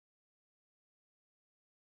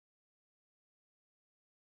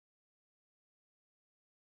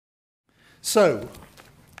So,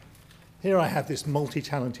 here I have this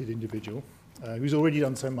multi-talented individual who's already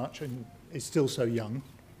done so much and is still so young.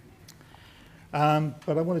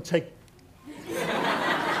 But I want to take...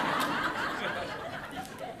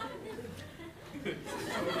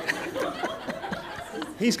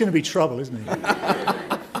 He's going to be trouble, isn't he?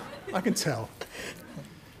 I can tell.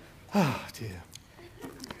 Ah, dear.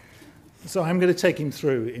 So I'm going to take him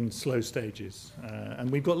through in slow stages. And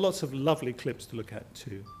we've got lots of lovely clips to look at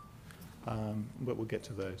too. But we'll get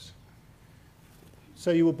to those.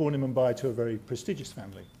 So you were born in Mumbai to a very prestigious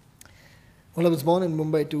family. Well, I was born in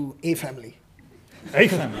Mumbai to a family. A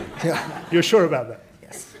family? Yeah. You're sure about that?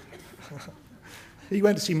 Yes. You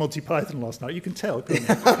went to see Monty Python last night. You can tell, can't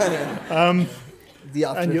you? The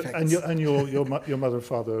after effects. And your mother and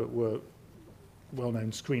father were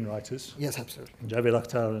well-known screenwriters. Yes, absolutely. Farhan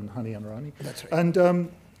Akhtar and Hani Amarani. That's right. And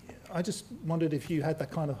I just wondered if you had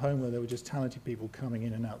that kind of home where there were just talented people coming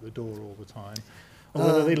in and out the door all the time, or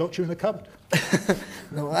whether they locked you in the cupboard.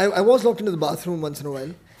 No, I was locked into the bathroom once in a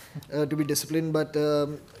while to be disciplined, but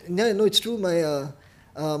yeah, no, it's true. A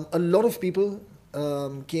lot of people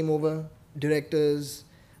came over, directors,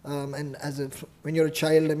 and when you're a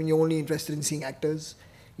child, I mean, you're only interested in seeing actors.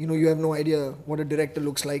 You know, you have no idea what a director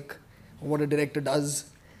looks like or what a director does.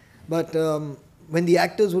 But when the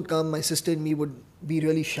actors would come, my sister and me would be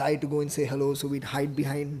really shy to go and say hello, so we'd hide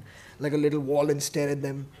behind like a little wall and stare at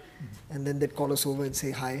them, and then they'd call us over and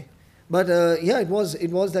say hi. But yeah, it was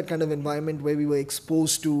that kind of environment where we were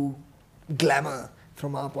exposed to glamour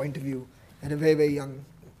from our point of view at a very, very young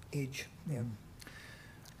age. Yeah.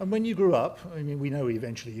 And when you grew up, I mean, we know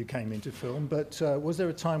eventually you came into film, but was there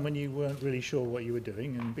a time when you weren't really sure what you were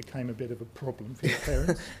doing and became a bit of a problem for your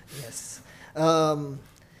parents? Yes.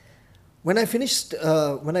 When I finished,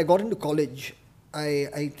 when I got into college,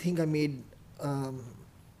 I think I made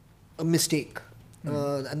a mistake.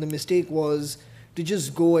 And the mistake was to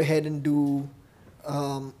just go ahead and do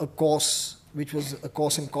a course, which was a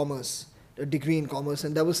course in commerce, a degree in commerce.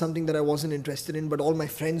 And that was something that I wasn't interested in, but all my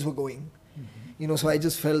friends were going. You know, so I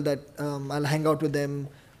just felt that I'll hang out with them.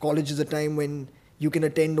 College is a time when you can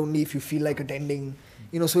attend only if you feel like attending.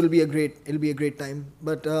 You know, so it'll be a great time.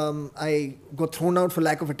 But I got thrown out for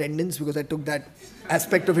lack of attendance because I took that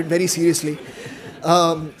aspect of it very seriously.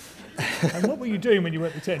 And what were you doing when you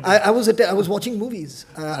weren't attending? I was watching movies.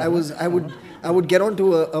 I would get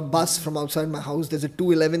onto a bus from outside my house. There's a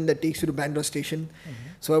 211 that takes you to Bandra station.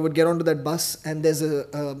 So I would get onto that bus, and there's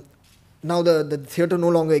now the theatre no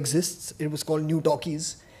longer exists. It was called New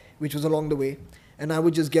Talkies, which was along the way. And I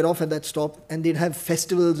would just get off at that stop, and they'd have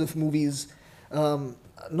festivals of movies.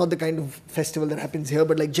 Not the kind of festival that happens here,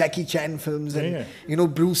 but like Jackie Chan films and you know,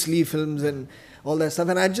 Bruce Lee films and all that stuff.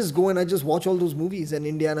 And I'd just go and I'd just watch all those movies and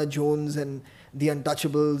Indiana Jones and The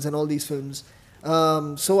Untouchables and all these films.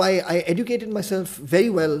 So I educated myself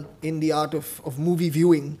very well in the art of movie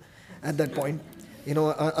viewing at that point. You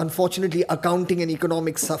know, unfortunately, accounting and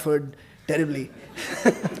economics suffered terribly.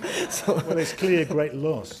 Well, it's clear great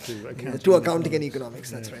loss to accounting. To accounting and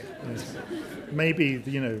economics, that's right. Yes. Maybe,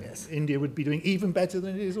 you know, India would be doing even better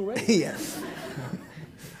than it is already. Yes.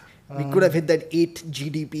 We could have hit that 8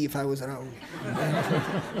 GDP if I was around.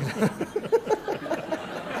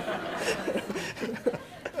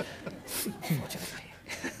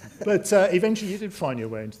 But eventually you did find your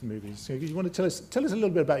way into the movies. So you want to tell us a little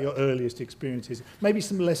bit about your earliest experiences, maybe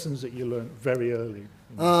some lessons that you learned very early.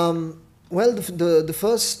 Well, the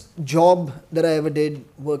first job that I ever did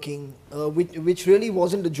working, which really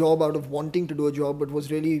wasn't a job out of wanting to do a job, but was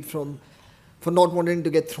really for not wanting to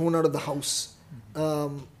get thrown out of the house.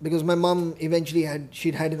 Because my mom eventually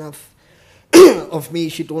she'd had enough of me.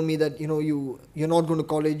 She told me that, you know, you're not going to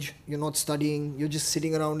college, you're not studying, you're just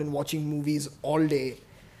sitting around and watching movies all day.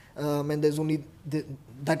 And there's only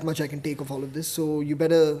that much I can take of all of this. So you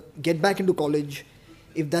better get back into college.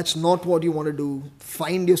 If that's not what you want to do,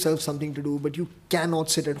 find yourself something to do, but you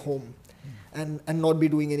cannot sit at home and not be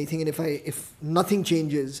doing anything. And if nothing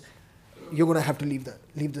changes, you're going to have to leave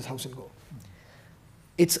this house and go.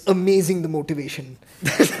 It's amazing the motivation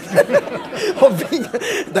of being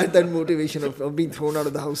that motivation of being thrown out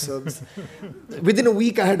of the house serves. Within a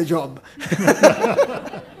week, I had a job.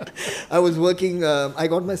 I was working. I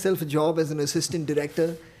got myself a job as an assistant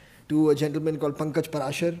director to a gentleman called Pankaj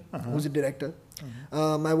Parashar, who's a director.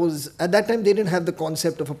 I was at that time they didn't have the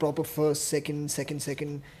concept of a proper first, second.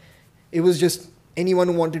 It was just anyone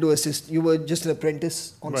who wanted to assist. You were just an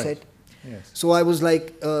apprentice on set. Yes. So I was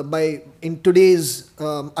like, in today's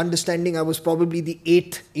understanding, I was probably the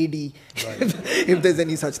 8th AD, if there's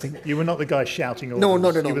any such thing. You were not the guy shouting orders. No,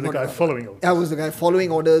 not at all. You were the guy following orders. I was the guy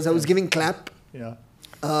following orders. I was giving clap. Yeah.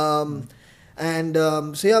 And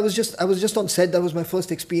so yeah, I was just on set. That was my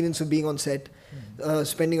first experience of being on set,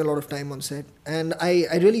 spending a lot of time on set, and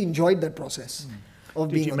I really enjoyed that process of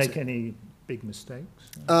Did being you on make set. any big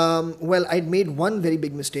mistakes? Well, I'd made one very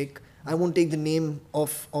big mistake. I won't take the name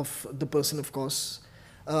of the person, of course.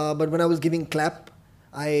 But when I was giving clap,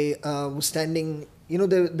 I was standing,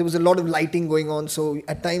 there was a lot of lighting going on. So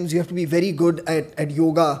at times you have to be very good at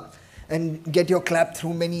yoga and get your clap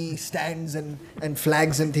through many stands and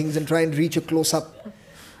flags and things and try and reach a close up.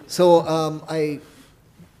 So I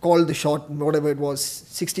called the shot, whatever it was,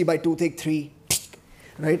 60 by 2, take 3,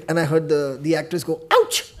 right? And I heard the actress go,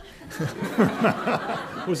 ouch!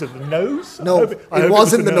 Was it the nose? No, I hope it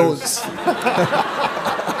wasn't the nose.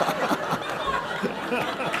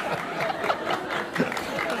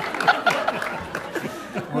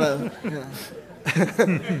 Well, yeah.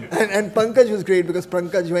 and Pankaj was great because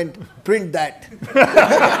Pankaj went, print that.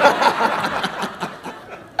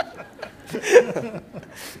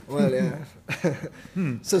 Well, yeah.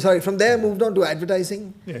 So sorry, from there I moved on to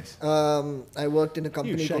advertising. Yes. I worked in a You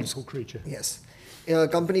company shameful creature. Yes. A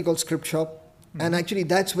company called Script Shop. And actually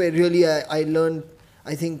that's where really I learned,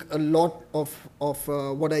 I think, a lot of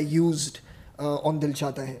what I used on Dil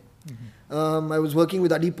Chatha Hai. I was working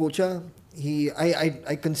with Adi Pocha.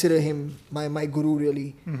 I consider him my guru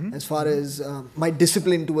really, as far as my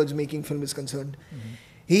discipline towards making film is concerned.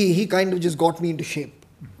 He kind of just got me into shape,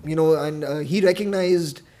 and he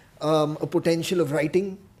recognized a potential of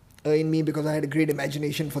writing in me because I had a great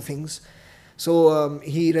imagination for things. So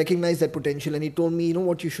he recognized that potential and he told me,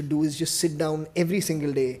 what you should do is just sit down every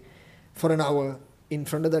single day for an hour in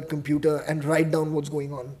front of that computer and write down what's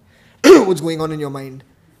going on, what's going on in your mind.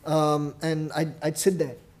 And I'd sit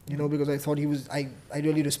there, because I thought I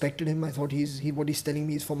really respected him. I thought what he's telling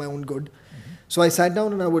me is for my own good. So I sat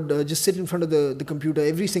down and I would just sit in front of the computer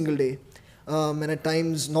every single day, and at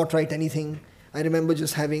times not write anything. I remember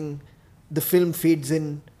just having the film fades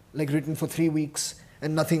in, like written for 3 weeks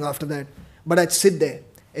and nothing after that. But I'd sit there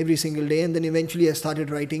every single day, and then eventually I started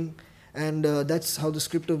writing, and that's how the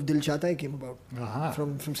script of Dil Chatha Hai came about,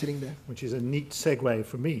 from sitting there. Which is a neat segue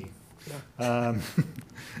for me. Yeah.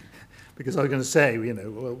 Because I was going to say,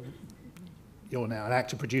 well, you're now an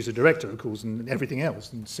actor, producer, director, of course, and everything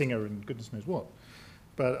else, and singer, and goodness knows what.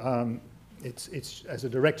 But it's as a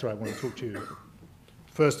director, I want to talk to you,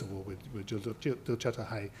 first of all, with Dil Chatha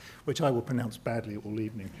Hai, which I will pronounce badly all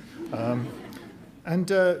evening.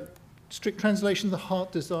 And strict translation, The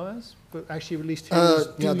Heart Desires, but actually released here as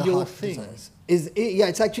Do Your Thing.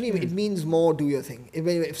 It's actually, it means more do your thing.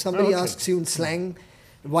 If somebody asks you in slang,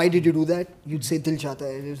 why did you do that? You'd say Dil Chata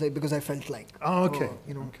Hai. It was like, because I felt like. Oh, okay.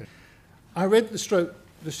 Okay. I read the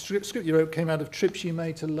script you wrote came out of trips you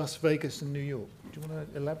made to Las Vegas and New York. Do you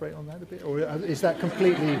want to elaborate on that a bit? Or is that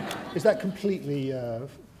completely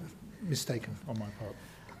mistaken on my part?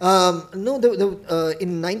 No,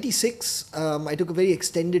 in '96, I took a very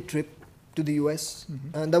extended trip to the US,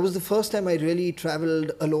 and that was the first time I really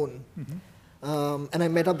traveled alone. And I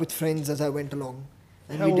met up with friends as I went along.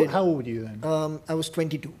 And how old were you then? I was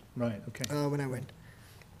 22. Right, okay. When I went.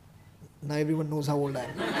 Now everyone knows how old I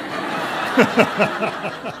am.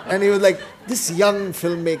 And he was like, this young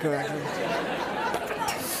filmmaker.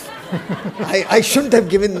 I shouldn't have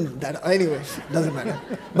given that. Anyway, doesn't matter.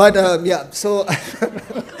 But yeah, so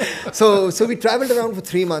we traveled around for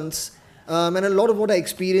 3 months, and a lot of what I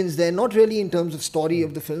experienced there, not really in terms of story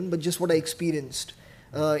of the film, but just what I experienced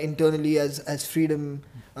internally as freedom,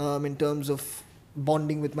 in terms of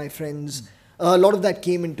bonding with my friends. A lot of that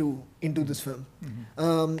came into this film.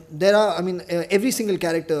 There are, every single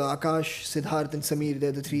character, Akash, Siddharth, and Sameer,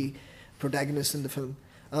 they're the 3 protagonists in the film.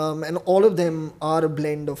 And all of them are a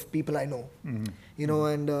blend of people I know,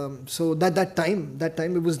 and so that time,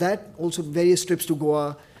 it was that, also various trips to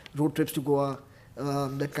Goa, road trips to Goa,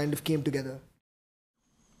 that kind of came together.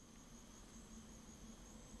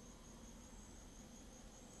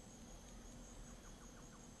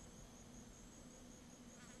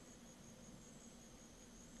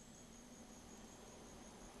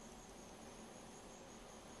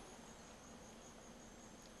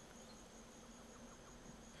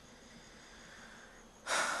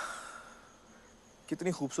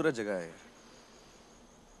 कितनी खूबसूरत जगह है यार।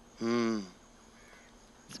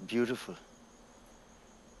 It's beautiful.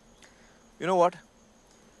 You know what?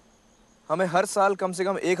 हमें हर साल कम से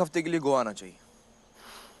कम 1 हफ्ते के लिए गोवा आना चाहिए।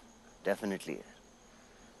 Definitely.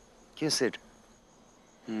 क्यों सिड?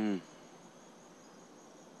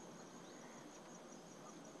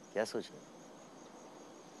 क्या सोच रहे?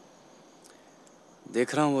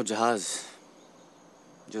 देख रहा हूँ वो जहाज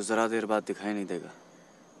जो जरा देर बाद दिखाई नहीं देगा।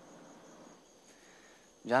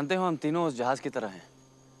 जानते हो हम तीनों उस जहाज की तरह हैं।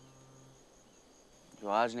 जो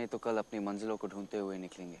आज नहीं तो कल अपनी मंजिलों को ढूंढते हुए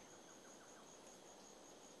निकलेंगे।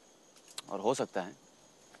 और हो सकता है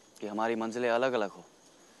कि हमारी मंजिलें अलग-अलग हो।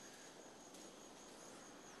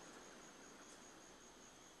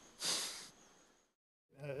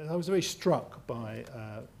 I was very struck by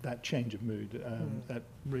that change of mood, that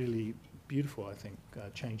really beautiful, I think,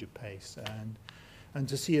 change of pace, and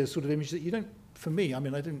to see a sort of image that you don't. For me, I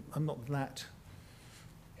mean, I'm not that,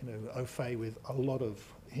 au fait with a lot of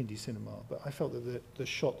Hindi cinema, but I felt that the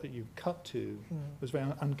shot that you cut to was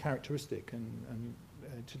very uncharacteristic and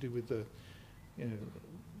to do with the,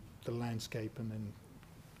 the landscape and then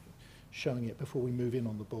showing it before we move in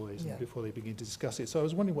on the boys and before they begin to discuss it. So I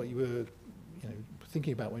was wondering what you were,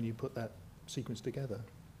 thinking about when you put that sequence together.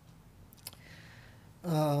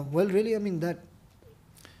 Well, really, I mean that.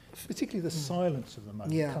 Particularly the silence of the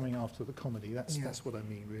moment coming after the comedy. That's what I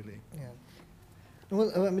mean, really. Yeah.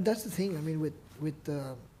 Well, I mean that's the thing. I mean with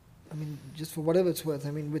I mean just for whatever it's worth.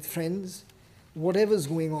 I mean with friends, whatever's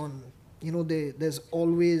going on, there's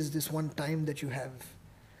always this one time that you have,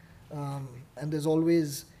 and there's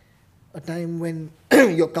always a time when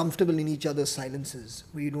you're comfortable in each other's silences,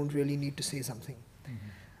 where you don't really need to say something.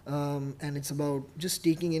 And it's about just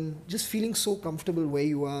taking in, just feeling so comfortable where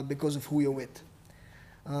you are because of who you're with.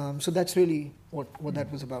 So that's really what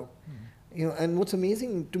that was about. And what's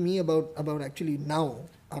amazing to me about actually now,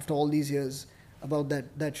 after all these years, about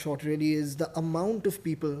that shot really is the amount of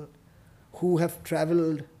people who have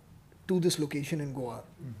traveled to this location in Goa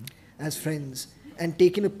as friends and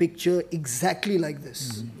taken a picture exactly like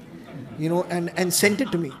this, and sent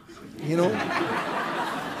it to me,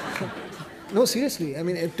 No, seriously. I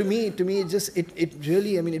mean, to me, it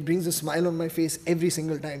really, I mean, it brings a smile on my face every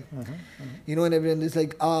single time. And everyone is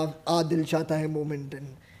like, Dil Chatha Hai moment,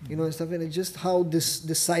 and and stuff. And it's just how this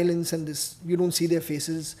silence and this, you don't see their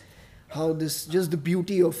faces, how this, just the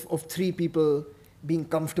beauty of three people being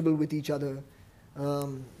comfortable with each other,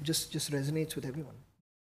 just resonates with everyone.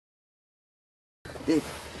 देख,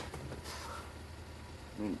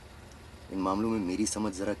 इन मामलों में मेरी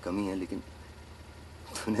समझ जरा कमी है, लेकिन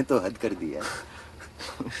तूने तो हद कर दिया।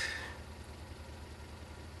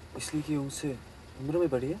 इसलिए कि उससे उम्र में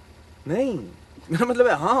बड़ी है? नहीं, मेरा मतलब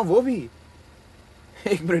है हाँ वो भी।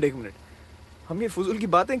 एक मिनट, हम ये फजूल की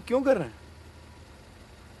बातें क्यों कर रहे हैं?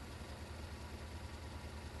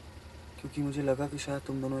 क्योंकि मुझे लगा कि शायद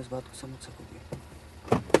तुम दोनों इस बात को समझ सकोगे।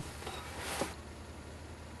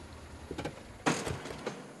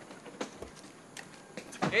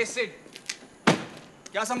 ए सिड,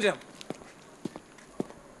 क्या समझे हम?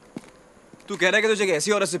 तू कह रहा है कि तुझे एक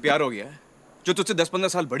ऐसी औरत से प्यार हो गया है जो तुझसे 10-15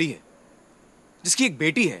 साल बड़ी है, जिसकी एक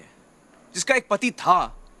बेटी है, जिसका एक पति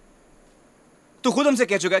था। तू खुद हमसे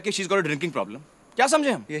कह चुका है कि she is got a drinking problem. क्या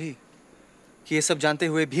समझे हम? यही कि ये सब जानते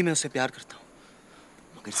हुए भी मैं उससे प्यार करता हूँ।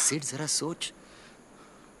 मगर सिड जरा सोच,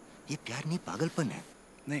 ये प्यार नहीं पागलपन है।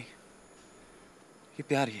 नहीं, ये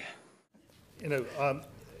प्यार ही है।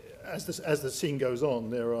 As the scene goes on,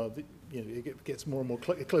 there are it gets more and more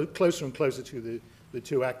closer and closer to the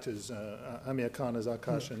two actors, Amir Khan as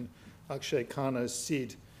Akash and Akshay Khan as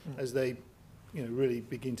Sid, as they really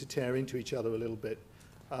begin to tear into each other a little bit.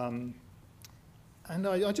 And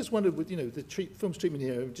I just wondered, with the film's treatment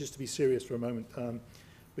here, just to be serious for a moment,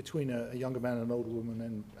 between a younger man and an older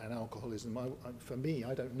woman and alcoholism. For me,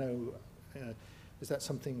 I don't know. Is that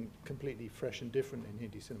something completely fresh and different in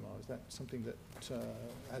Hindi cinema? Is that something that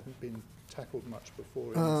hadn't been tackled much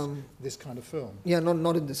before in this kind of film? Yeah,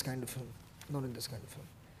 not in this kind of film. Not in this kind of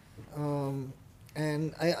film.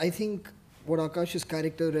 And I think what Akash's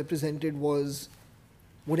character represented was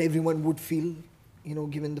what everyone would feel,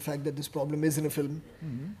 given the fact that this problem is in a film,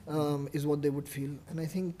 is what they would feel. And I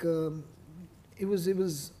think it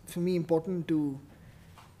was for me important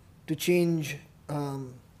to change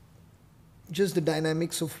just the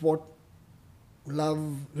dynamics of what love,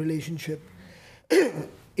 relationship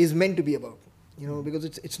is meant to be about, because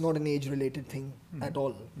it's not an age-related thing at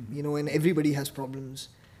all, and everybody has problems.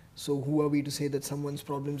 So who are we to say that someone's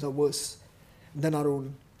problems are worse than our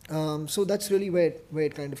own? So that's really where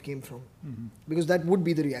it kind of came from, because that would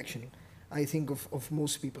be the reaction, I think, of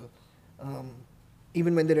most people.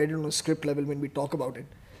 Even when they read it on a script level, when we talk about it,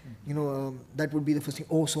 that would be the first thing.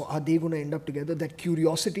 Oh, so are they going to end up together? That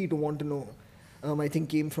curiosity to want to know, I think,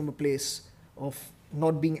 came from a place of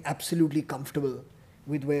not being absolutely comfortable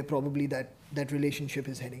with where probably that relationship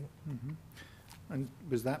is heading. And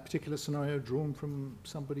was that particular scenario drawn from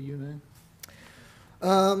somebody you know?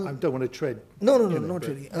 I don't want to tread. No, not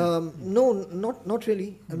really. No, not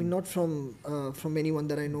really. I mean, not from anyone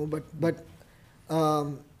that I know. But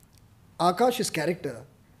Akash's character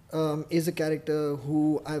is a character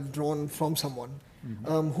who I've drawn from someone,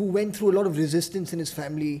 who went through a lot of resistance in his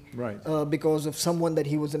family Right. because of someone that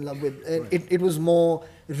he was in love with. Right. It was more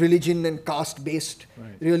religion and caste based,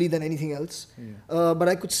 Right. really, than anything else. Yeah. But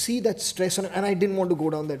I could see that stress on it, and I didn't want to go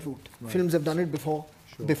down that route. Right. Films have done it before,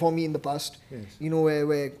 Sure. before me in the past. Yes. You know,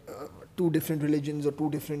 where two different religions or two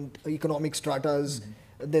different economic stratas,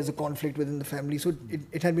 there's a conflict within the family. So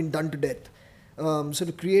it had been done to death. So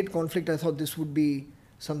to create conflict, I thought this would be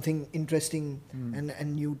something interesting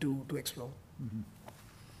and new to explore.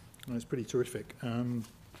 Well, it's pretty terrific.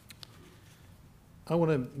 I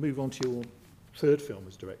want to move on to your third film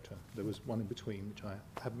as director. There was one in between, which I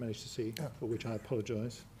haven't managed to see, for which I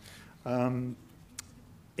apologise.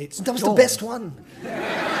 It's That was Dawn. the best one.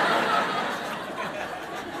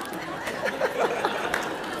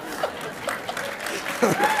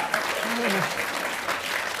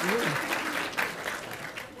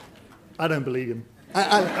 I don't believe him.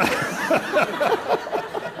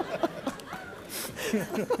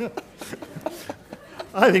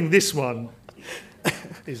 I think this one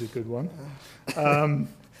is a good one.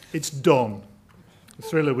 It's Don, a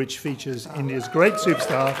thriller which features India's great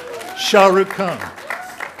superstar, Shah Rukh Khan.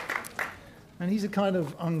 And he's a kind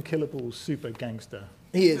of unkillable super gangster,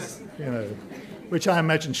 He is. you know, which I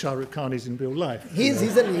imagine Shah Rukh Khan is in real life. He is. He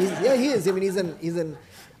is. I mean, he's an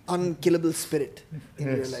unkillable spirit in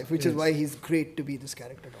real Yes, life, which is yes. why he's great to be this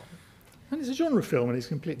character. And it's a genre film, and it's a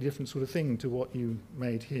completely different sort of thing to what you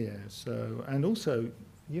made here. So, and also,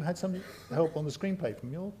 you had some help on the screenplay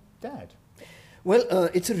from your dad. Well,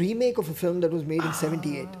 it's a remake of a film that was made in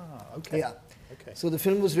 '78. Okay. Yeah. Okay. So the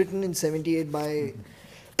film was written in '78 by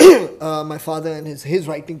my father and his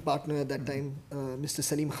writing partner at that time, Mr.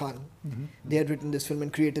 Salim Khan. They had written this film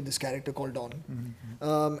and created this character called Don.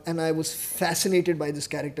 And I was fascinated by this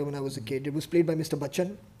character when I was a kid. It was played by Mr.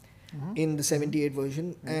 Bachchan in the '78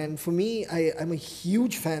 version. And for me, I'm a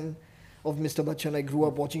huge fan of Mr. Bachchan. I grew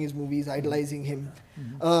up watching his movies, idolizing him.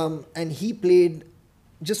 And he played,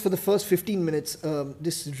 just for the first 15 minutes,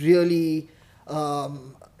 this really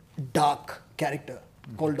dark character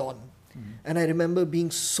called Don. And I remember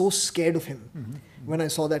being so scared of him when I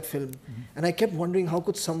saw that film. And I kept wondering, how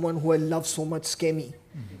could someone who I love so much scare me?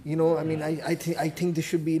 You know, I mean, I think this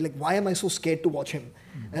should be like, why am I so scared to watch him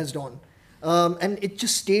as Don? And it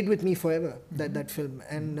just stayed with me forever, that film.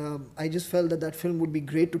 And I just felt that film would be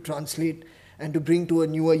great to translate and to bring to a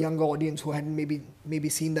newer, younger audience who hadn't maybe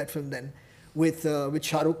seen that film then, with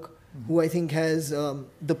Shah Rukh, who I think has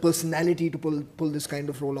the personality to pull this kind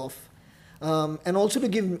of role off. And also to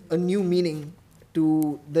give a new meaning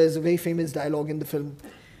to, there's a very famous dialogue in the film,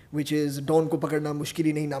 which is Dawn ko pakadna mushkil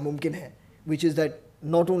hi nahi namumkin hai, which is that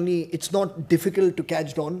not only it's not difficult to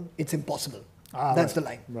catch Dawn, it's impossible. That's the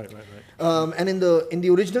line. Right. And in the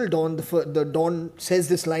original Dawn, the Dawn says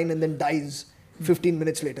this line and then dies 15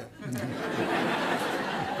 minutes later.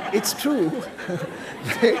 It's true.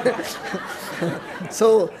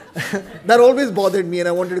 So that always bothered me, and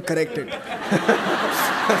I wanted to correct it.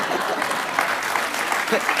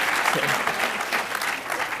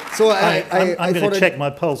 So I'm going thought to check my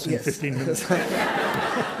pulse in Yes. 15 minutes.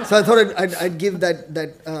 So I thought I'd give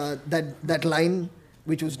that line,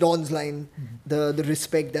 which was Dawn's line, the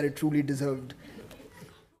respect that it truly deserved.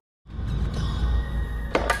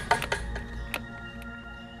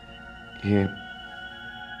 ये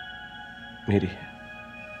मेरी है।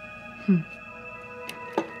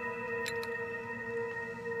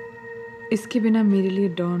 इसके बिना मेरे लिए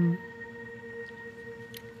don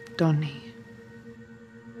नहीं है।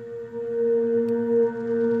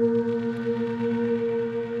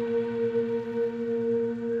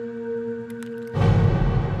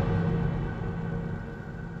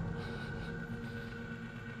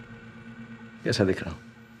 कैसा दिख रहा हूँ?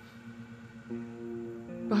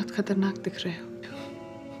 बहुत खतरनाक दिख रहे हो।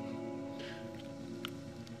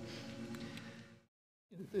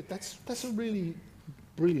 That's a really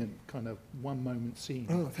brilliant kind of one-moment scene.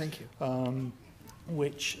 Oh, thank you.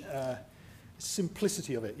 Which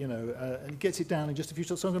simplicity of it, you know, and gets it down in just a few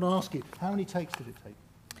shots. So I'm going to ask you, how many takes did it take?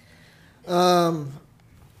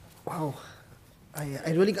 Wow,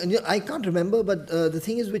 I really I can't remember, but the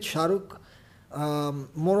thing is with Shah Rukh,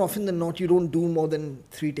 more often than not, you don't do more than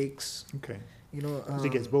 3 takes. Okay. You know, Because he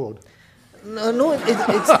gets bored.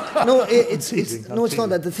 it's not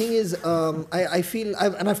that. The thing is, I feel,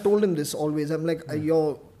 and I've told him this always. I'm like,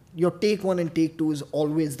 your take 1 and take 2 is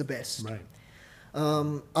always the best. Right.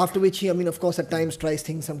 After which he, I mean, of course, at times tries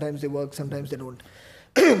things. Sometimes they work, sometimes they don't.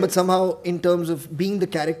 But somehow, in terms of being the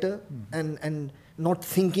character and not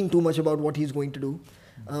thinking too much about what he's going to do,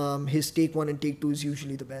 his take 1 and take 2 is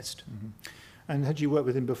usually the best. And had you worked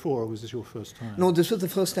with him before, or was this your first time? No, this was the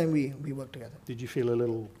first time we worked together. Did you feel a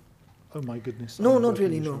little Oh my goodness. No, I'm not working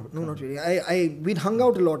really. with No, Shah Rukh no, Khan. not really. We'd hung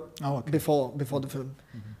out a lot Oh, okay. before the film,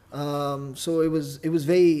 so it was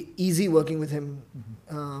very easy working with him.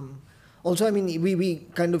 Also, I mean, we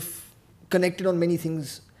kind of connected on many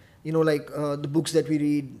things. You know, like the books that we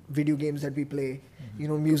read, video games that we play, you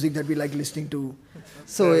know, music that we like listening to.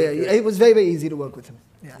 So Very good. it was very, very easy to work with him.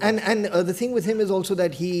 Yeah. And the thing with him is also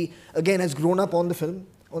that he again has grown up on the film,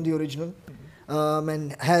 on the original,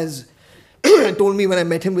 and has told me when I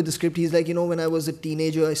met him with the script, he's like, you know, when I was a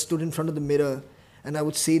teenager, I stood in front of the mirror and I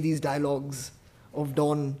would say these dialogues of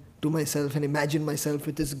Dawn to myself and imagine myself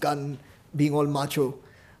with this gun being all macho,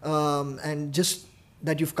 and just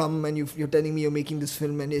that you've come and you're telling me you're making this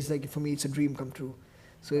film, and it's like, for me it's a dream come true.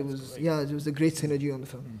 So it was a great synergy on the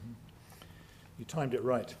film. You timed it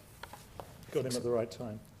right. Got him at the right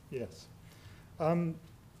time. Yes.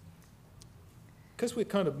 Because we're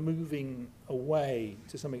kind of moving away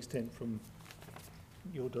to some extent from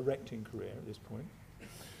your directing career at this point.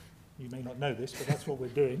 You may not know this, but that's what we're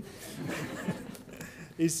doing.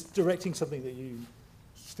 Is directing something that you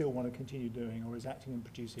still want to continue doing, or is acting and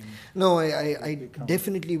producing? No, I become-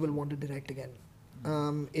 definitely will want to direct again.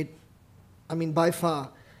 I mean, by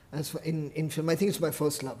far, as for in film, I think it's my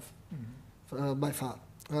first love, by far.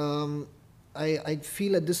 I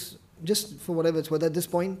feel at this, just for whatever it's worth, at this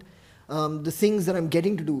point, the things that I'm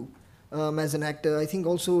getting to do as an actor, I think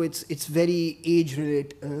also it's very age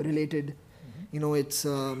related. You know, it's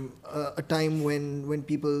a time when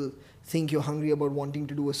people think you're hungry about wanting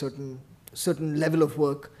to do a certain level of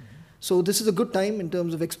work. So this is a good time in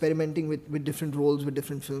terms of experimenting with different roles, with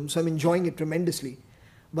different films. So I'm enjoying it tremendously.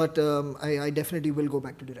 But I definitely will go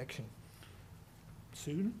back to direction.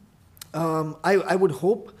 Soon? I would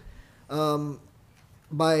hope in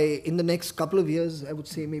the next couple of years, I would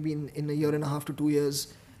say maybe in a year and a half to 2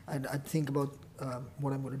 years, I'd think about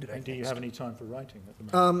what I'm going to direct. And do you next. have any time for writing at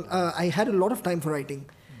the moment? I had a lot of time for writing.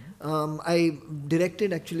 I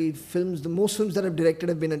directed actually films. The most films that I've directed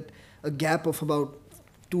have been at a gap of about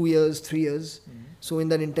 2 years, 3 years. So in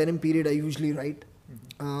that interim period, I usually write.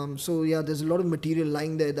 So yeah, there's a lot of material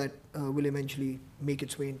lying there that will eventually make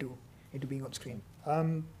its way into being on screen.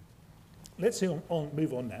 Let's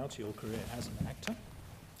move on now to your career as an actor.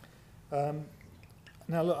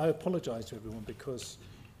 Now, look, I apologise to everyone because,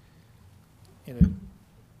 you know,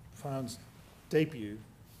 Farhan's debut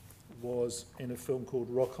was in a film called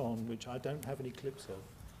Rock On, which I don't have any clips of.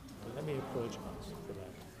 But let me apologise for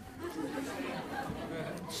that.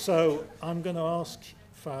 So I'm going to ask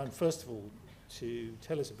Farhan, first of all, to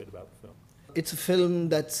tell us a bit about the film. It's a film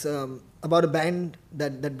that's about a band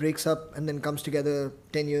that breaks up and then comes together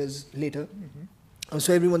 10 years later.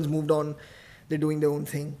 So everyone's moved on, they're doing their own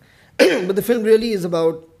thing. But the film really is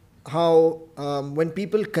about how when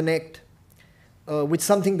people connect with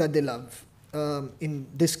something that they love, in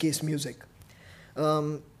this case music,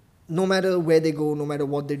 no matter where they go, no matter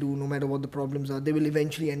what they do, no matter what the problems are, they will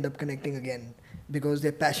eventually end up connecting again because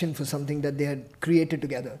their passion for something that they had created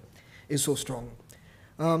together is so strong.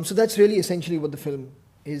 So that's really essentially what the film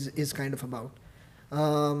is kind of about.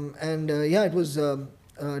 It was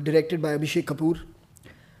directed by Abhishek Kapoor,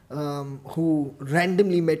 who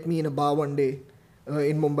randomly met me in a bar one day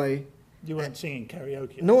in Mumbai. You weren't singing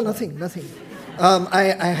karaoke? at No, the time? nothing.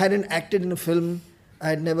 I hadn't acted in a film. I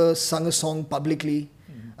had never sung a song publicly.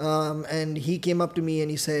 And he came up to me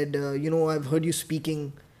and he said, you know, I've heard you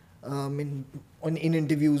speaking in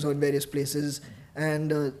interviews or in various places.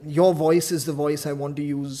 And your voice is the voice I want to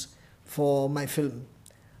use for my film.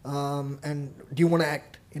 And do you want to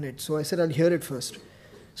act in it? So I said, I'll hear it first.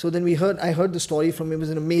 So then I heard the story from him. It was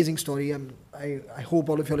an amazing story. I hope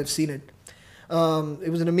all of you all have seen it. It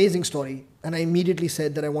was an amazing story. And I immediately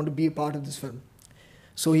said that I want to be a part of this film.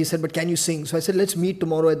 So he said, but can you sing? So I said, let's meet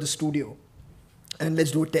tomorrow at the studio and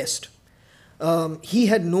let's do a test. He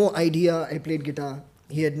had no idea I played guitar.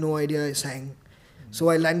 He had no idea I sang. So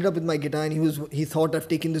I landed up with my guitar and he thought I've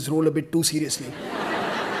taken this role a bit too seriously.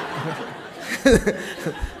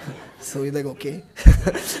 So he's like, okay.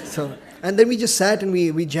 And then we just sat and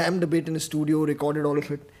we jammed a bit in the studio, recorded all of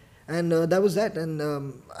it. And that was that. And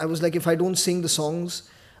I was like, if I don't sing the songs,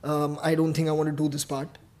 I don't think I want to do this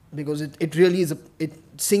part. Because it really is,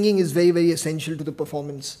 singing is very, very essential to the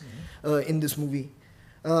performance in this movie.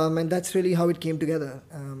 And that's really how it came together.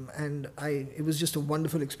 It was just a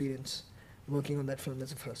wonderful experience working on that film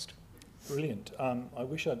as a first. Brilliant. I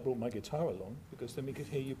wish I'd brought my guitar along because then we could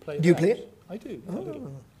hear you play. Do you that. play it? I do. A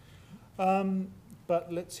little.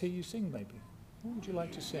 But let's hear you sing, maybe. What would you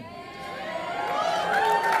like to sing?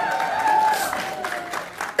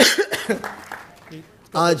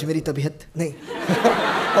 Aaj meri tabiyat nahi.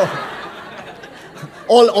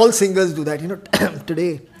 All singers do that, you know.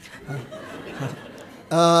 Today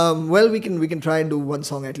Well, we can try and do one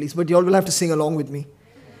song at least, but you all will have to sing along with me.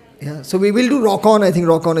 Yeah, so we will do Rock On. I think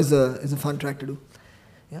Rock On is a fun track to do.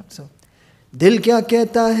 Yeah, so. दिल क्या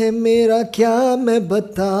कहता है मेरा क्या मैं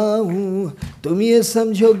बताऊं, तुम ये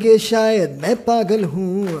समझोगे शायद मैं पागल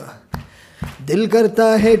हूँ. दिल करता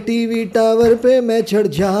है टीवी टावर पे मैं चढ़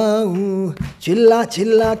जाऊं, चिल्ला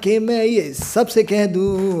चिल्ला के मैं ये सबसे कह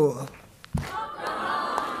दूं.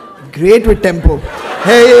 Great with tempo.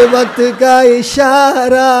 है ये वक्त का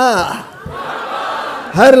इशारा,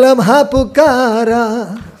 हर लम्हा पुकारा,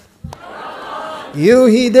 यूं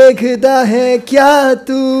ही देखता है क्या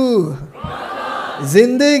तू,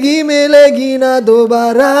 जिंदगी मिलेगी ना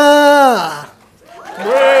दोबारा.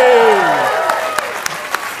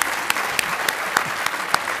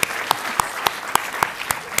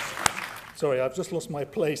 Sorry, I've just lost my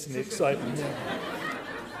place in the excitement.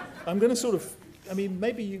 I'm going to sort of, I mean,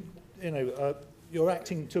 maybe your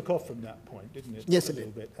acting took off from that point, didn't it? Yes, a it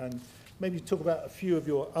little did. bit. And maybe talk about a few of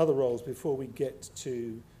your other roles before we get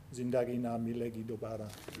to Zindagi Na Milegi Dobara.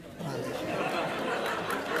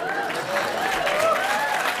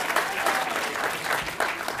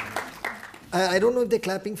 I don't know if they're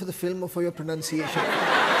clapping for the film or for your pronunciation.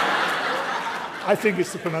 I think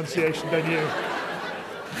it's the pronunciation, don't you?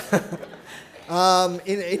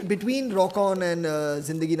 In between Rock On and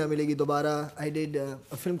Zindagi Na Milegi Dobara, I did a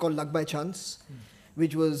film called Luck by Chance,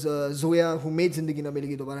 which was Zoya, who made Zindagi Na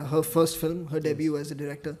Milegi Dobara, her first film, her debut as a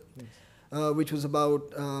director, which was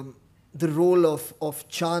about the role of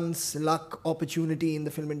chance, luck, opportunity in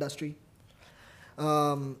the film industry.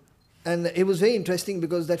 And it was very interesting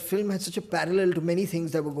because that film had such a parallel to many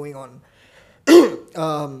things that were going on.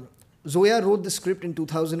 Zoya wrote the script in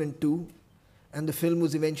 2002, and the film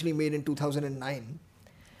was eventually made in 2009.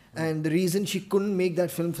 And the reason she couldn't make that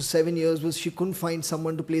film for 7 years was she couldn't find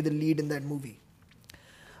someone to play the lead in that movie.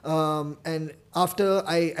 And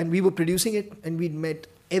we were producing it, and we'd met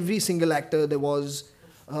every single actor there was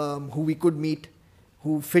who we could meet,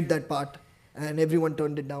 who fit that part, and everyone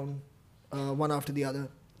turned it down, one after the other.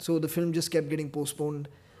 So the film just kept getting postponed.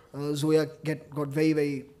 Zoya got very,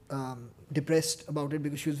 very depressed about it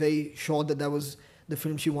because she was very sure that was the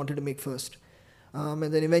film she wanted to make first. And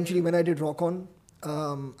then eventually when I did Rock On,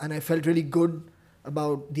 and I felt really good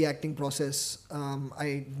about the acting process,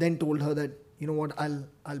 I then told her that, you know what,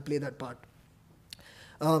 I'll play that part.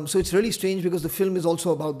 So it's really strange because the film is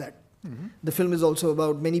also about that. Mm-hmm. The film is also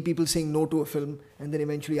about many people saying no to a film, and then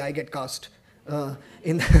eventually I get cast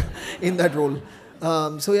in that role.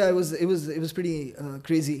 So yeah, it was pretty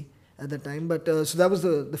crazy at that time. But so that was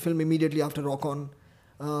the film immediately after Rock On.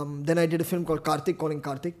 Then I did a film called Karthik Calling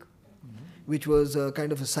Karthik, which was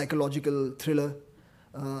kind of a psychological thriller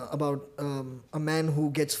about a man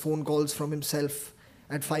who gets phone calls from himself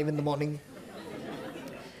at 5 a.m.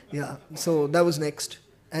 Yeah, so that was next.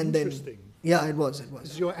 And Interesting. Then, yeah, it was.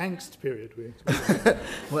 This is your angst period.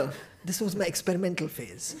 Well, this was my experimental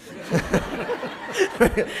phase.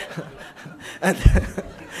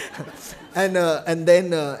 and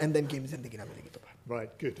then came Zindagi Na Milegi Dobara.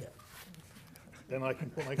 Right, good. Yeah. Then I can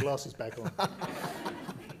put my glasses back on.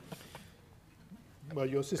 Well,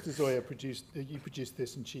 your sister Zoya you produced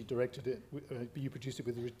this and she directed it, you produced it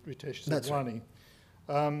with Ritesh Sadhwani.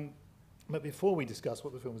 Right. But before we discuss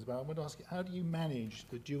what the film is about, I want to ask you, how do you manage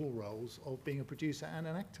the dual roles of being a producer and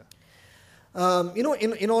an actor?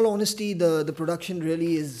 In all honesty, the production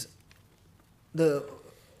really is the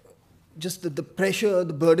pressure,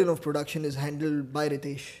 the burden of production is handled by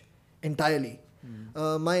Ritesh entirely.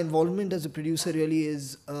 My involvement as a producer really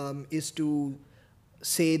is to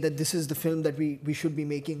say that this is the film that we should be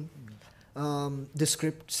making, the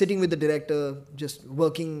script, sitting with the director, just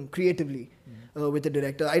working creatively with the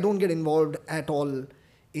director. I don't get involved at all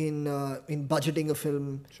in budgeting a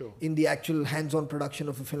film, sure, in the actual hands-on production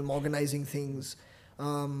of a film, organizing things,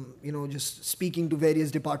 just speaking to various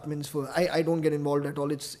departments. I don't get involved at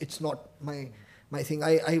all. It's not my thing.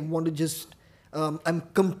 I want to just I'm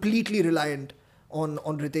completely reliant on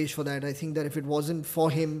Ritesh for that. I think that if it wasn't for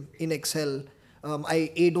him in Excel,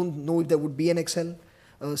 I don't know if there would be an Excel.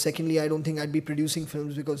 Secondly, I don't think I'd be producing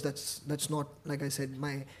films because that's not, like I said,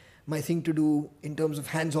 my thing to do in terms of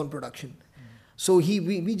hands-on production. So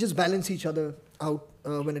we just balance each other out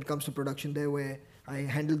when it comes to production there, where I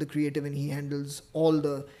handle the creative and he handles all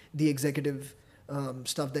the executive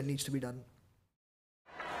stuff that needs to be done.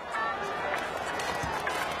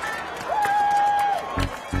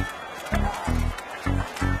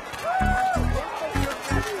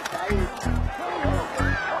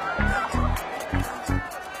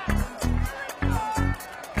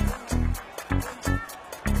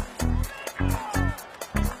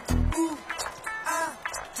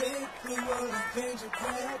 paint it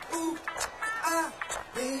red. Ooh, I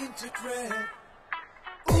paint it red.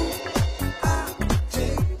 Ooh, I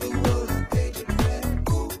take the world and paint it red.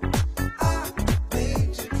 Ooh, I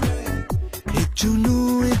paint it red. एक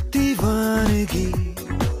जुनून एक दीवानगी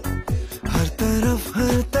हर तरफ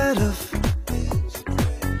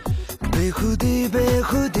बेखुदी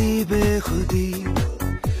बेखुदी बेखुदी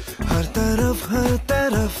हर तरफ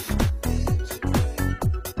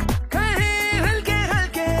कहीं हल्के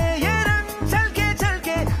हल्के ये रंग छलके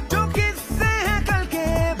छलके जो किस्से हैं कल के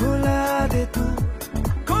भुला दे तू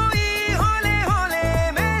कोई होले होले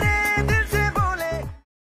मेरे दिल से बोले.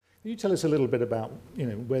 Can you tell us a little bit about, you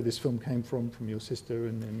know, where this film came from your sister,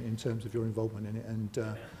 and in terms of your involvement in it, and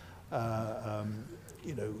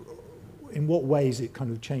you know, in what ways it kind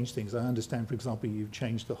of changed things? I understand, for example, you've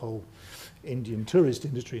changed the whole Indian tourist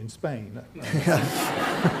industry in Spain.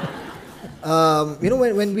 You know,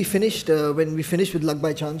 when we finished with Luck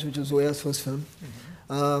by Chance, which was Zoya's first film,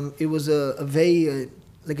 it was a very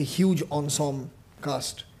like a huge ensemble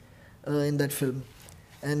cast in that film.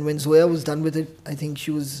 And when Zoya was done with it, I think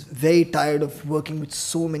she was very tired of working with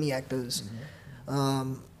so many actors.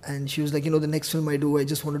 And she was like, you know, the next film I do, I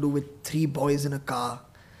just want to do with 3 boys in a car,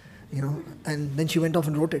 you know. And then she went off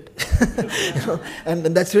and wrote it. You know?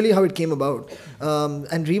 And that's really how it came about.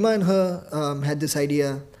 And Rima and her had this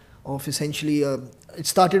idea of essentially, it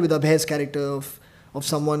started with Abhay's character of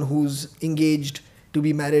someone who's engaged to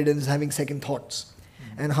be married and is having second thoughts.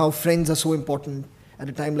 And how friends are so important at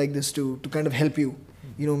a time like this to kind of help you,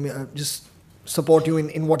 you know, just support you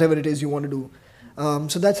in whatever it is you want to do.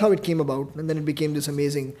 So that's how it came about, and then it became this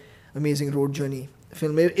amazing road journey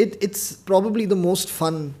film. It's probably the most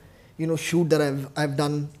fun, you know, shoot that I've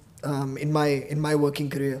done in my working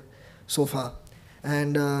career so far.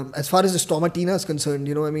 And as far as the Stomatina is concerned,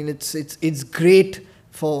 you know, I mean, it's great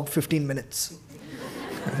for 15 minutes.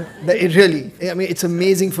 It really, I mean, it's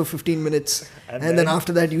amazing for 15 minutes, and then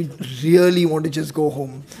after that, you really want to just go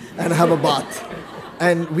home and have a bath.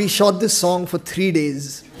 And we shot this song for 3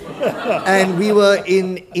 days. And we were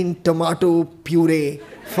in tomato puree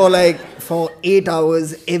for 8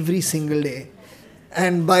 hours every single day,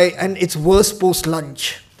 and it's worse post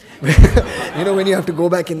lunch. You know, when you have to go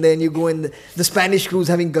back in there and you go in the Spanish crew's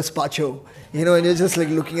having gazpacho, you know, and you're just like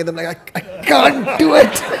looking at them like, I can't do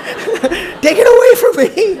it. Take it away from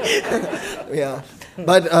me. Yeah,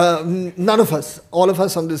 but none of us, all of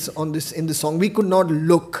us in this song, we could not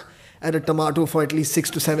look at a tomato for at least 6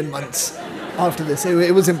 to 7 months. After this,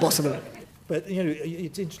 it was impossible. But you know,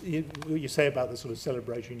 it's interesting what you say about the sort of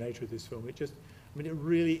celebratory nature of this film. It just, I mean, it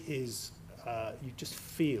really is. You just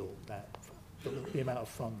feel that the amount of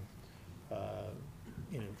fun,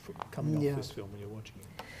 you know, coming off this film when you're watching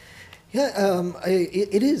it. Yeah,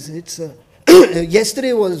 it is. It's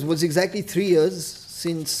yesterday was exactly 3 years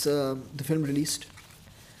since the film released,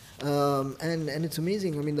 and it's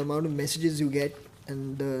amazing. I mean, the amount of messages you get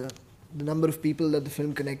and the number of people that the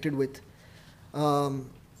film connected with.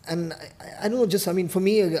 And I don't know, just, I mean, for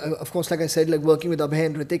me, of course, like I said, like working with Abhay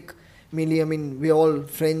and Ritik, mainly, I mean, we're all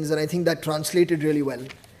friends, and I think that translated really well,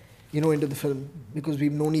 you know, into the film, because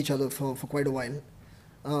we've known each other for quite a while.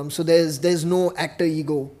 So there's no actor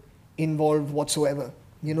ego involved whatsoever.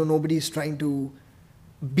 You know, nobody's trying to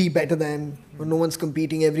be better than, or no one's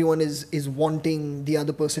competing. Everyone is wanting the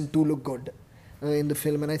other person to look good in the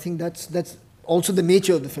film, and I think that's also the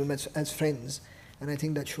nature of the film as friends. And I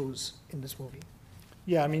think that shows in this movie.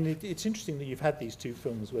 Yeah, I mean, it's interesting that you've had these 2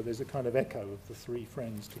 films where there's a kind of echo of the 3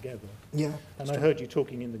 friends together. Yeah. And I heard you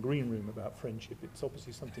talking in the green room about friendship. It's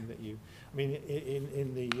obviously something that you, I mean,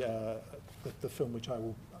 in the film which I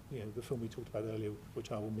will, you know, the film we talked about earlier,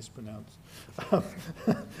 which I will mispronounce.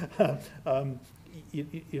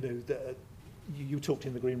 You know, you talked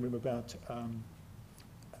in the green room about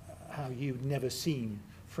how you'd never seen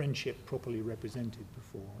friendship properly represented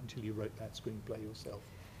before until you wrote that screenplay yourself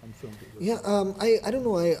and filmed it yourself. Yeah, I don't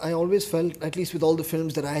know, I always felt, at least with all the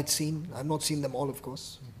films that I had seen, I've not seen them all, of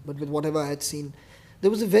course, but with whatever I had seen, there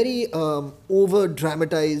was a very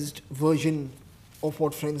over-dramatized version of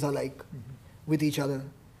what friends are like with each other.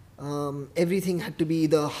 Everything had to be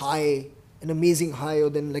either high, an amazing high, or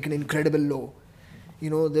then like an incredible low. You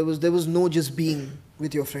know, there was no just being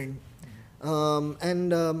with your friend.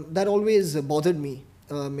 And that always bothered me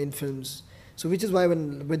in films. So which is why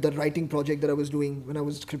with the writing project that I was doing when I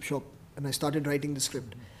was at Script Shop, and I started writing the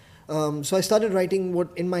script. So I started writing what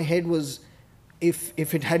in my head was, if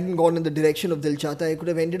it hadn't gone in the direction of Dil Chatha Hai, it could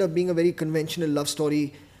have ended up being a very conventional love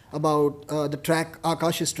story about the track,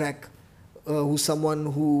 Akash's track, who's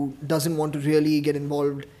someone who doesn't want to really get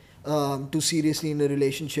involved too seriously in a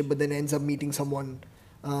relationship, but then ends up meeting someone,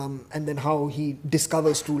 and then how he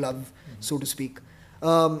discovers true love so to speak.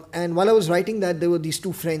 And while I was writing that, there were these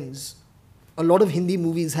two friends. A lot of Hindi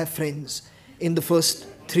movies have friends in the first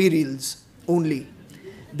 3 reels only.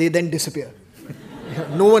 They then disappear.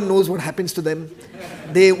 No one knows what happens to them.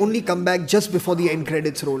 They only come back just before the end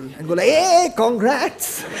credits roll and go like, hey,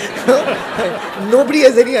 congrats! Nobody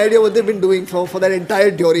has any idea what they've been doing for that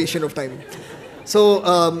entire duration of time. So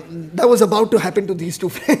that was about to happen to these two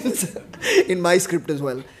friends in my script as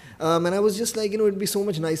well. And I was just like, it'd be so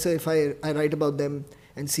much nicer if I write about them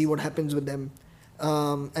and see what happens with them.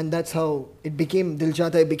 And that's how it became, Dil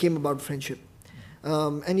Chatha Hai became about friendship.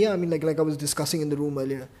 And yeah, I mean, like I was discussing in the room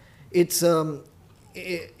earlier, it's a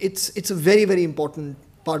very, very important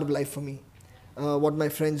part of life for me. What my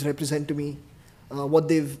friends represent to me,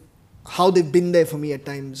 how they've been there for me at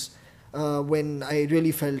times when I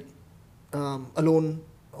really felt alone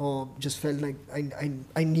or just felt like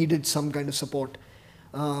I needed some kind of support.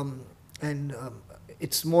 And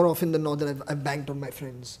it's more often than not that I've banked on my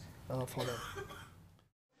friends for that.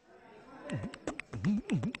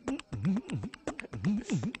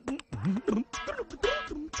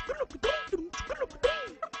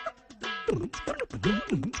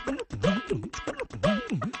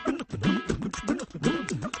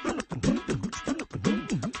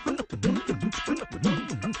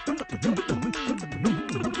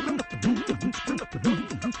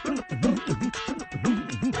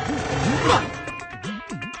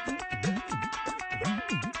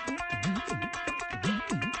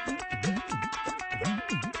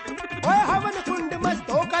 ओए हवन कुंड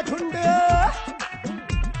मस्तों का झुंड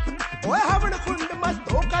ओए हवन कुंड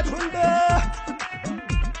मस्तों का झुंड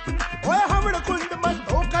ओए हवन कुंड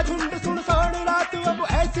मस्तों का झुंड सुनसान रात अब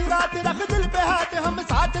ऐसी रात रख दिल पे हाथ हम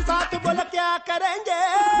साथ साथ बोल क्या करेंगे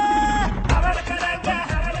हवन करेंगे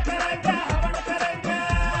हवन करेंगे हवन करेंगे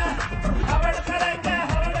हवन करेंगे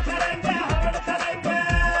हवन करेंगे हवन करेंगे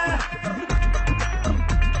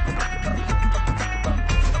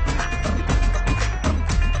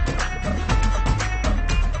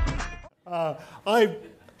I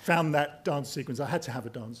found that dance sequence, I had to have a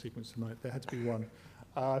dance sequence tonight, there had to be one.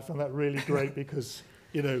 I found that really great because,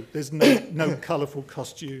 there's no colourful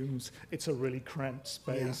costumes, it's a really cramped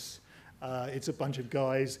space, it's a bunch of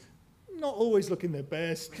guys not always looking their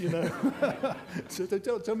best, So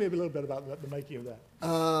tell me a little bit about the making of that.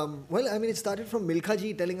 Well, I mean, it started from Milkha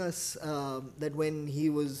ji telling us that when he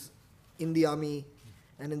was in the army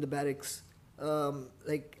and in the barracks,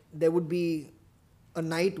 there would be a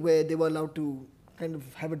night where they were allowed to kind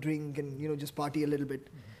of have a drink and just party a little bit.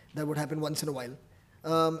 That would happen once in a while,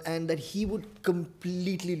 and that he would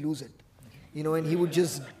completely lose it, and he would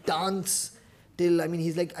just dance till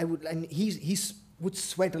he's like he would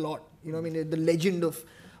sweat a lot. The legend of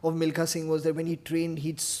Milkha Singh was that when he trained,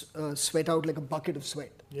 he'd sweat out like a bucket of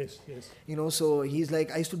sweat. Yes, yes. So he's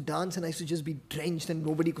like, I used to dance and I used to just be drenched and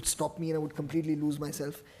nobody could stop me and I would completely lose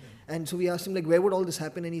myself. And so we asked him, where would all this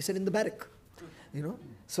happen? And he said, in the barrack.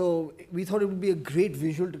 So we thought it would be a great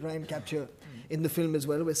visual to try and capture in the film as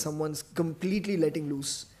well, where someone's completely letting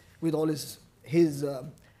loose with all his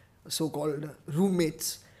so-called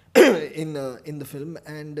roommates in the film,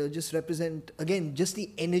 and just represent again just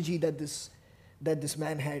the energy that this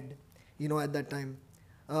man had, at that time.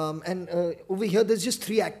 And over here, there's just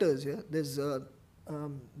 3 actors. Yeah, there's the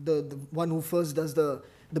one who first does the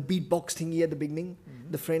beatbox thingy at the beginning,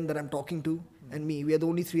 the friend that I'm talking to, and me. We are the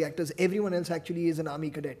only 3 actors. Everyone else actually is an army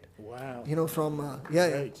cadet. Wow. From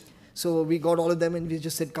yeah. So we got all of them, and we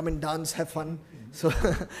just said, "Come and dance, have fun." So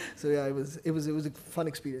yeah, it was a fun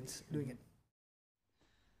experience doing it.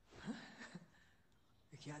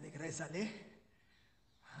 क्या देख रहे साले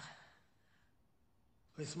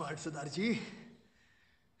smart सरदार जी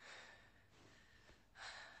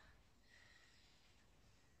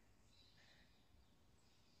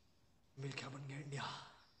मिल्खा बन गया India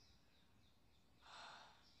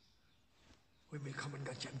वो मिल्खा बन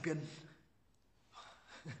गया champion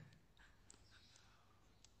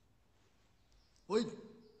ओए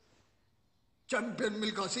चैंपियन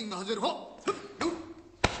मिल्खा सिंह हाजिर हो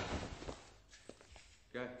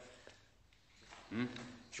क्या है?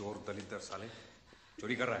 चोर दलित साले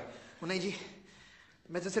चोरी कर रहा है? नहीं जी,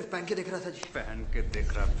 मैं तो सिर्फ पहन के देख रहा था जी। पहन के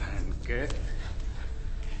देख रहा, पहन के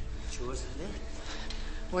चोर साले।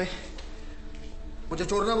 ओए, मुझे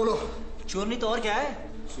चोर ना बोलो। चोर नहीं तो और क्या है?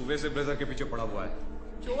 सुबह से ब्लेजर के पीछे पड़ा हुआ है।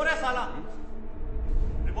 चोर है साला।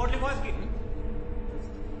 रिपोर्ट लिखो इसकी।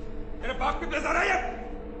 मेरे बाप की ब्लेजर है ये।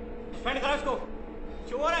 सस्पेंड करो इसको।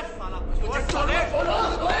 चोर है साला। चोर साले।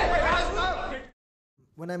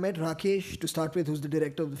 When I met Rakesh, to start with, who's the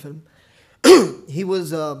director of the film, he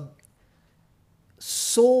was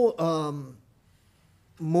so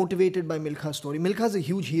motivated by Milkha's story. Milkha's a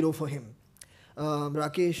huge hero for him.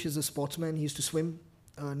 Rakesh is a sportsman. He used to swim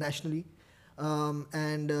nationally.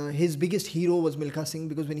 His biggest hero was Milkha Singh,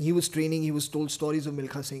 because when he was training, he was told stories of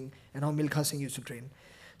Milkha Singh and how Milkha Singh used to train.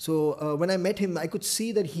 So when I met him, I could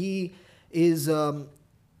see that he is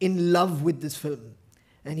in love with this film,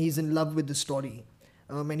 and he's in love with the story,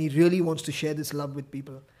 and he really wants to share this love with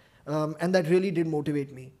people, and that really did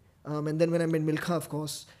motivate me. And then when I met Milkha, of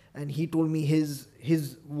course, and he told me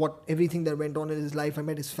everything that went on in his life. I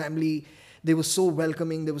met his family. They were so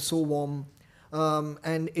welcoming. They were so warm,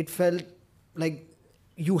 and it felt like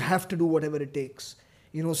you have to do whatever it takes,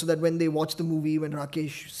 so that when they watch the movie, when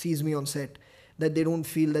Rakesh sees me on set, that they don't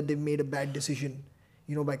feel that they've made a bad decision,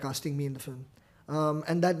 by casting me in the film.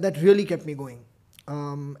 And that really kept me going.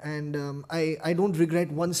 I don't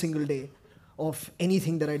regret one single day of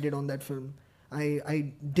anything that I did on that film.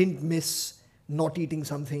 I didn't miss not eating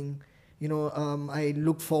something. I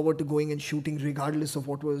looked forward to going and shooting regardless of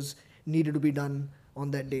what was needed to be done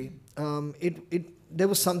on that day. There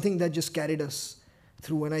was something that just carried us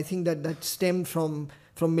through, and I think that stemmed from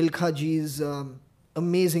Milkha ji's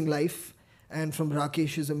amazing life and from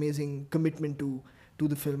Rakesh's amazing commitment to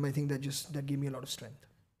the film. I think that gave me a lot of strength.